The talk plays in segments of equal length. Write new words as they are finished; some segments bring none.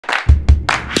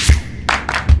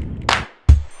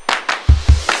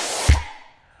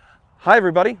Hi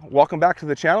everybody, welcome back to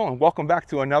the channel and welcome back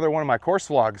to another one of my course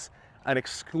vlogs. An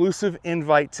exclusive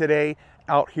invite today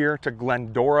out here to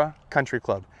Glendora Country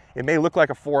Club. It may look like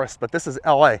a forest, but this is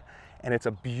LA and it's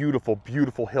a beautiful,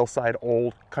 beautiful hillside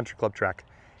old country club track.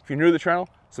 If you're new to the channel,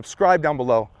 subscribe down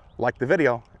below, like the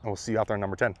video, and we'll see you out there on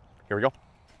number 10. Here we go.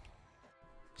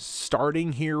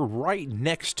 Starting here right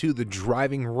next to the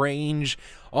driving range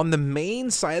on the main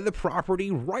side of the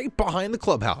property right behind the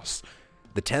clubhouse.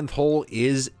 The 10th hole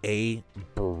is a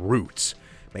brute.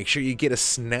 Make sure you get a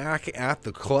snack at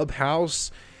the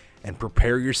clubhouse and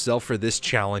prepare yourself for this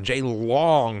challenge. A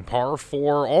long par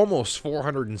 4, almost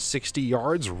 460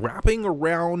 yards, wrapping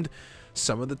around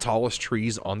some of the tallest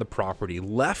trees on the property.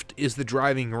 Left is the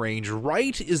driving range,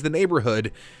 right is the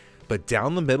neighborhood, but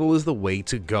down the middle is the way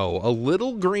to go. A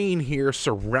little green here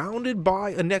surrounded by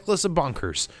a necklace of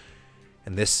bunkers.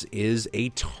 And this is a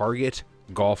target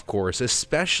golf course,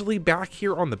 especially back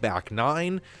here on the back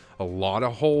 9. A lot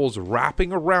of holes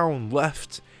wrapping around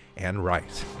left and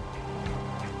right.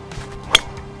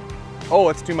 Oh,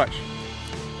 it's too much.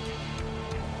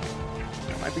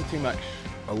 That might be too much.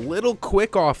 A little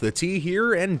quick off the tee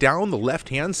here and down the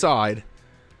left-hand side.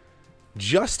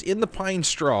 Just in the pine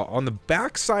straw on the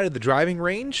back side of the driving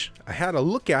range. I had a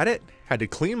look at it, had to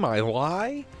clean my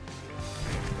lie.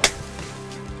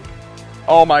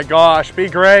 Oh my gosh, be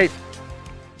great.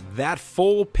 That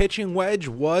full pitching wedge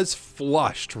was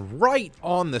flushed right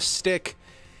on the stick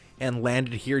and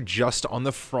landed here just on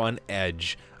the front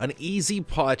edge. An easy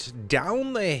putt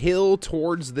down the hill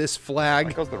towards this flag.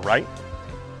 That goes to the right.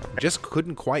 Just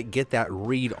couldn't quite get that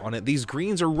read on it. These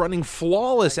greens are running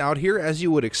flawless out here, as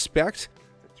you would expect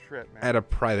at a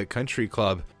private country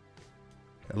club.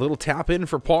 A little tap in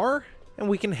for par, and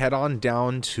we can head on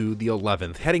down to the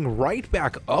 11th. Heading right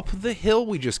back up the hill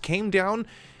we just came down,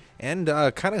 and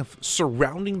kind of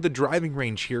surrounding the driving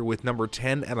range here with number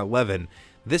 10 and 11.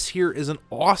 This here is an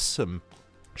awesome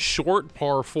short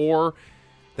par 4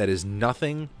 that is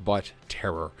nothing but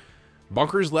terror.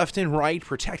 Bunkers left and right,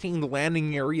 protecting the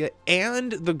landing area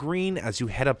and the green as you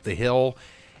head up the hill.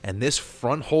 And this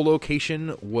front hole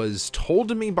location was told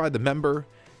to me by the member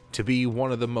to be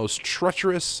one of the most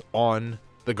treacherous on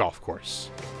the golf course.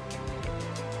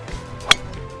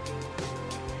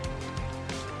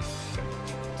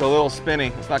 It's a little spinny.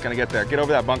 It's not going to get there. Get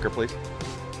over that bunker, please.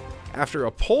 After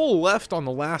a pull left on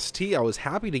the last tee, I was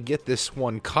happy to get this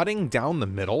one cutting down the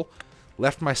middle.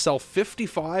 Left myself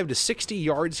 55 to 60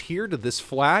 yards here to this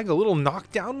flag. A little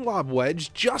knockdown lob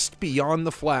wedge just beyond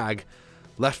the flag.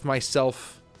 Left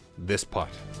myself this putt.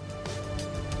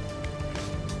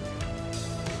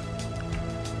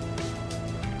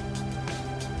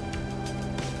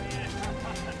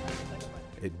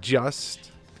 It just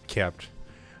kept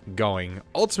going.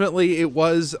 Ultimately, it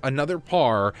was another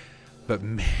par, but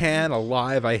man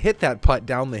alive, I hit that putt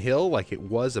down the hill like it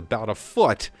was about a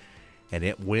foot. And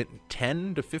it went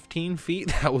 10 to 15 feet.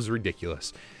 That was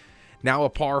ridiculous. Now a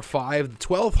par 5. The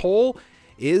 12th hole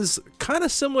is kind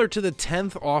of similar to the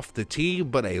 10th off the tee,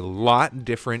 but a lot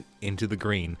different into the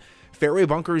green. Fairway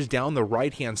bunkers down the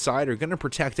right-hand side are going to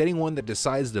protect anyone that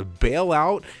decides to bail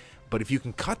out. But if you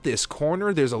can cut this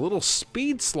corner, there's a little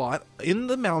speed slot in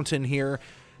the mountain here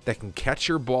that can catch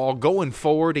your ball going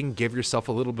forward and give yourself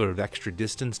a little bit of extra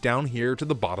distance down here to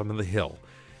the bottom of the hill.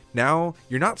 Now,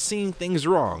 you're not seeing things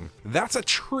wrong. That's a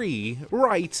tree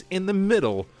right in the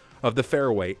middle of the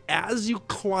fairway. As you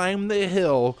climb the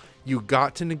hill, you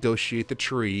got to negotiate the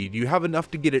tree. Do you have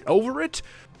enough to get it over it,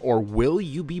 or will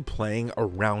you be playing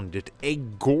around it? A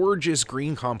gorgeous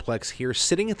green complex here,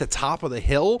 sitting at the top of the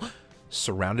hill,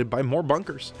 surrounded by more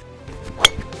bunkers.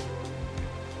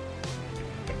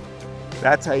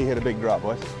 That's how you hit a big drop,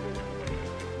 boys.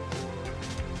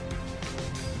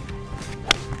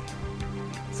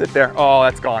 Sit there. Oh,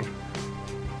 that's gone.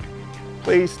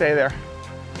 Please stay there.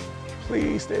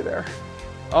 Please stay there.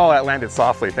 Oh, that landed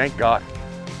softly. Thank God.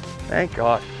 Thank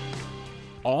God.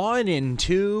 On in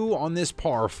 2 on this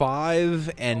par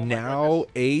 5, and now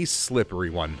a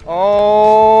slippery one.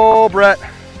 Oh, Brett.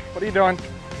 What are you doing?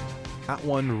 That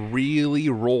one really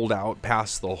rolled out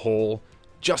past the hole.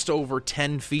 Just over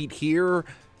 10 feet here.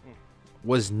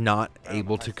 Was not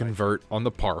able to convert on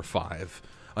the par 5.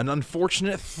 An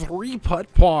unfortunate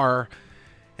 3-putt par,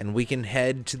 and we can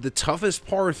head to the toughest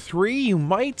par 3 you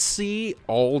might see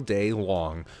all day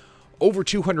long. Over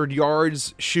 200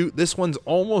 yards. Shoot, this one's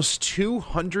almost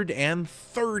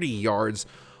 230 yards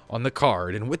on the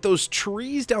card. And with those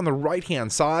trees down the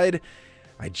right-hand side,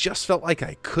 I just felt like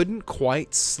I couldn't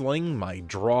quite sling my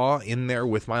draw in there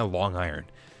with my long iron.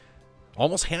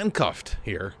 Almost handcuffed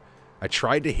here. I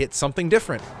tried to hit something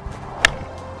different.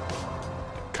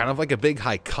 Kind of like a big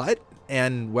high cut,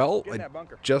 and, well, I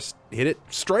just hit it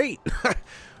straight.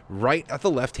 Right at the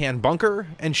left-hand bunker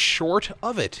and short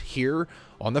of it here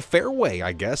on the fairway,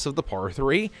 I guess, of the par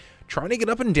 3. Trying to get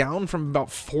up and down from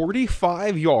about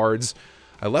 45 yards.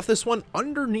 I left this one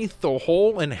underneath the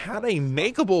hole and had a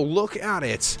makeable look at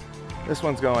it. This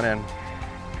one's going in.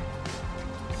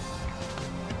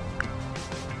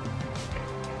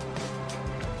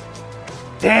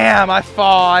 Damn, I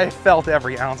felt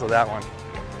every ounce of that one.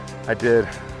 I did.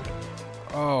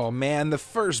 Oh man, the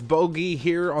first bogey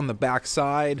here on the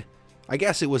backside. I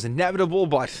guess it was inevitable,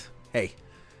 but hey,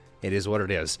 it is what it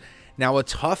is. Now a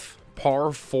tough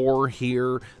par 4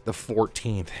 here, the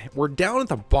 14th. We're down at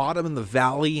the bottom in the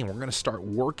valley, and we're going to start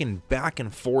working back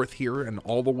and forth here and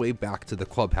all the way back to the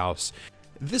clubhouse.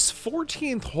 This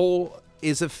 14th hole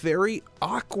is a very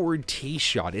awkward tee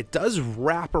shot. It does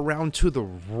wrap around to the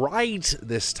right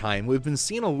this time. We've been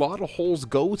seeing a lot of holes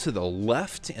go to the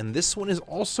left, and this one is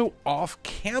also off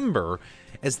camber,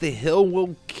 as the hill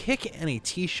will kick any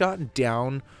tee shot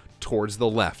down towards the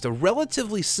left. A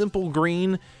relatively simple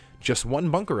green, just one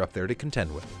bunker up there to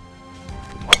contend with.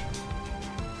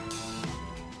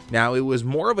 Now, it was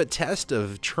more of a test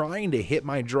of trying to hit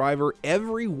my driver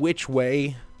every which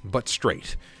way but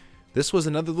straight. This was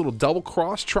another little double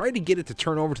cross. Tried to get it to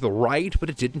turn over to the right, but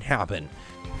it didn't happen.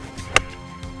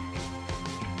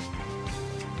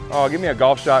 Oh, give me a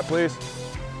golf shot, please.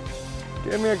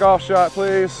 Give me a golf shot,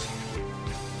 please.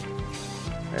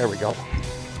 There we go.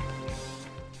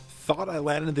 Thought I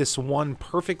landed this one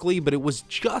perfectly, but it was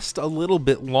just a little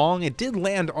bit long. It did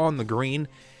land on the green,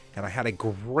 and I had a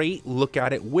great look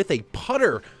at it with a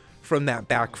putter from that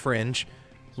back fringe.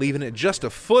 Leaving it just a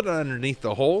foot underneath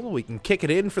the hole. We can kick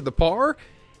it in for the par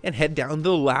and head down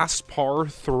the last par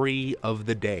 3 of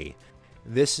the day.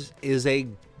 This is a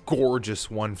gorgeous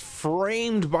one,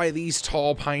 framed by these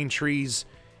tall pine trees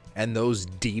and those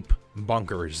deep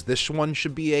bunkers. This one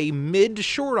should be a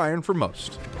mid-short iron for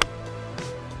most.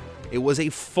 It was a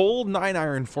full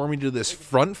 9-iron for me to this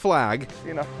front flag.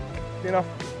 Enough. Enough.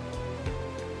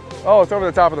 Oh, it's over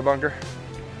the top of the bunker.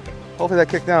 Hopefully that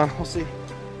kicked down. We'll see.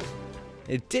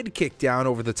 It did kick down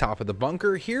over the top of the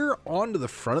bunker here onto the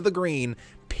front of the green.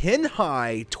 Pin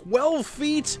high, 12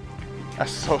 feet.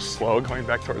 That's so slow going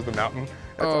back towards the mountain.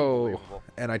 That's unbelievable.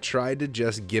 And I tried to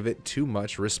just give it too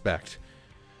much respect.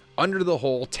 Under the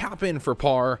hole, tap in for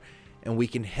par, and we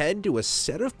can head to a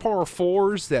set of par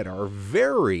 4s that are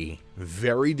very,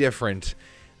 very different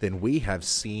than we have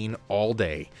seen all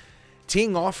day.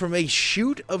 Teeing off from a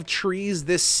chute of trees,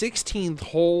 this 16th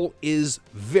hole is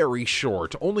very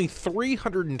short, only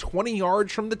 320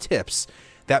 yards from the tips.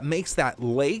 That makes that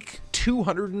lake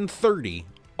 230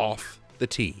 off the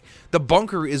tee. The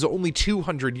bunker is only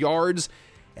 200 yards,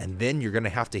 and then you're going to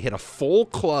have to hit a full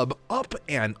club up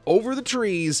and over the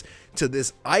trees to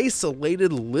this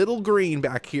isolated little green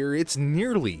back here. It's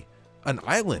nearly an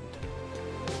island.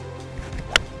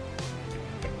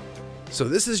 So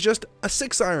this is just a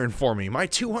 6-iron for me. My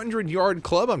 200-yard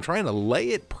club, I'm trying to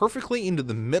lay it perfectly into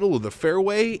the middle of the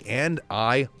fairway, and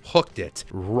I hooked it.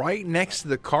 Right next to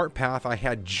the cart path, I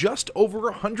had just over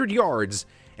 100 yards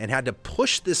and had to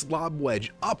push this lob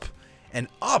wedge up and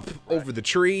up over the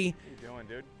tree,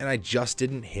 and I just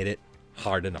didn't hit it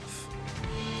hard enough.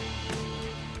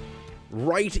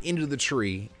 Right into the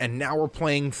tree, and now we're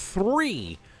playing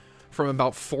 3 from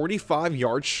about 45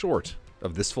 yards short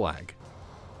of this flag.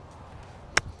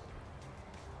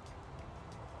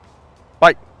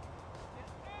 Bite.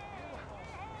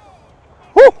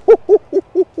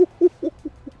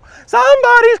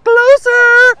 Somebody's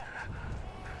closer.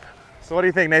 So what do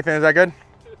you think, Nathan? Is that good?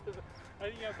 I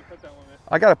think you have to put that one in.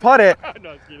 I gotta putt it.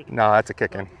 No, it's kidding. No, that's a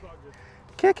kick-in.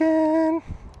 Kick-in.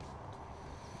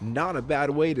 Not a bad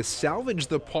way to salvage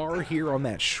the par here on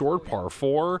that short par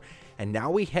 4. And now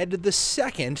we head to the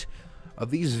second of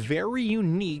these very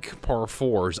unique par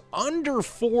 4s. Under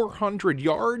 400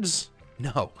 yards?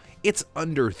 No, it's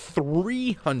under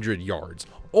 300 yards.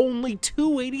 Only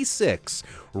 286.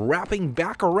 Wrapping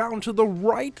back around to the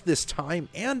right this time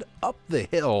and up the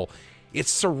hill. It's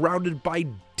surrounded by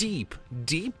deep,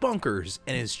 deep bunkers,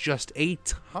 and it's just a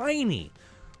tiny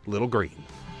little green.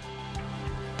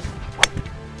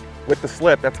 With the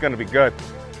slip, that's going to be good.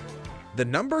 The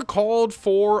number called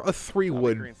for a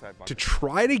 3-wood to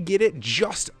try to get it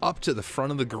just up to the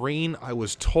front of the green. I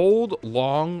was told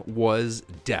long was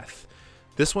death.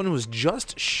 This one was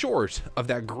just short of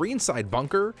that greenside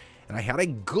bunker, and I had a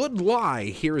good lie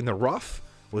here in the rough.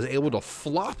 Was able to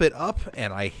flop it up,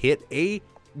 and I hit a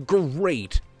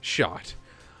great shot.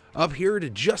 Up here to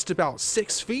just about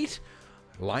 6 feet,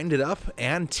 lined it up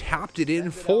and tapped it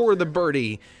in for the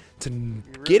birdie to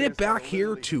get it back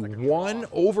here to 1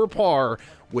 over par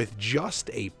with just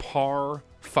a par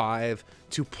 5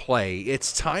 to play.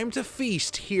 It's time to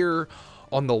feast here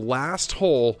on the last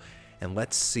hole, and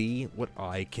let's see what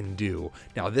I can do.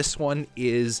 Now, this one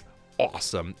is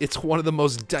awesome. It's one of the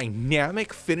most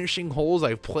dynamic finishing holes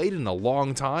I've played in a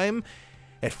long time.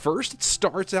 At first, it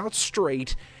starts out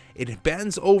straight. It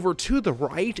bends over to the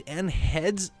right and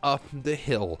heads up the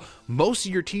hill. Most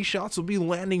of your tee shots will be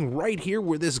landing right here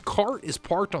where this cart is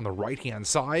parked on the right-hand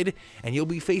side, and you'll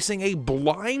be facing a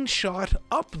blind shot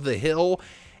up the hill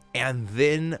and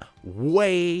then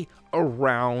way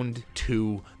around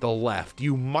to the left.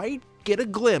 You might get a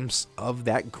glimpse of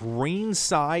that green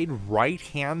side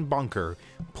right-hand bunker.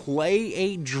 Play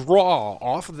a draw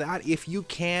off of that if you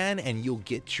can, and you'll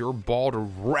get your ball to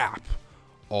wrap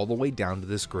all the way down to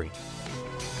this green.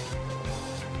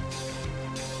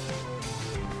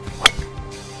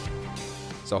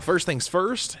 So first things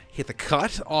first, hit the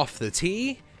cut off the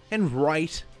tee and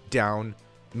right down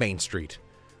Main Street.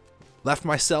 Left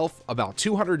myself about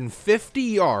 250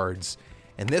 yards,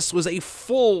 and this was a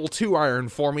full 2-iron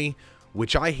for me,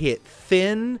 which I hit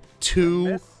thin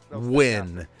to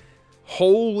win.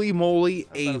 Holy moly,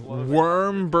 a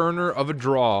worm burner of a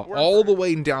draw all the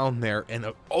way down there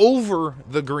and over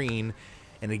the green,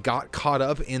 and it got caught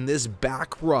up in this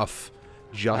back rough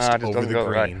just over the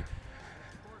green.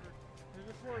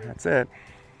 That's it.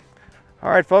 All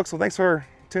right, folks, well, thanks for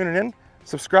tuning in.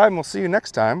 Subscribe, and we'll see you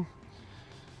next time.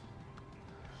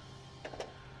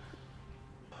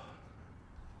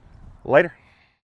 Later.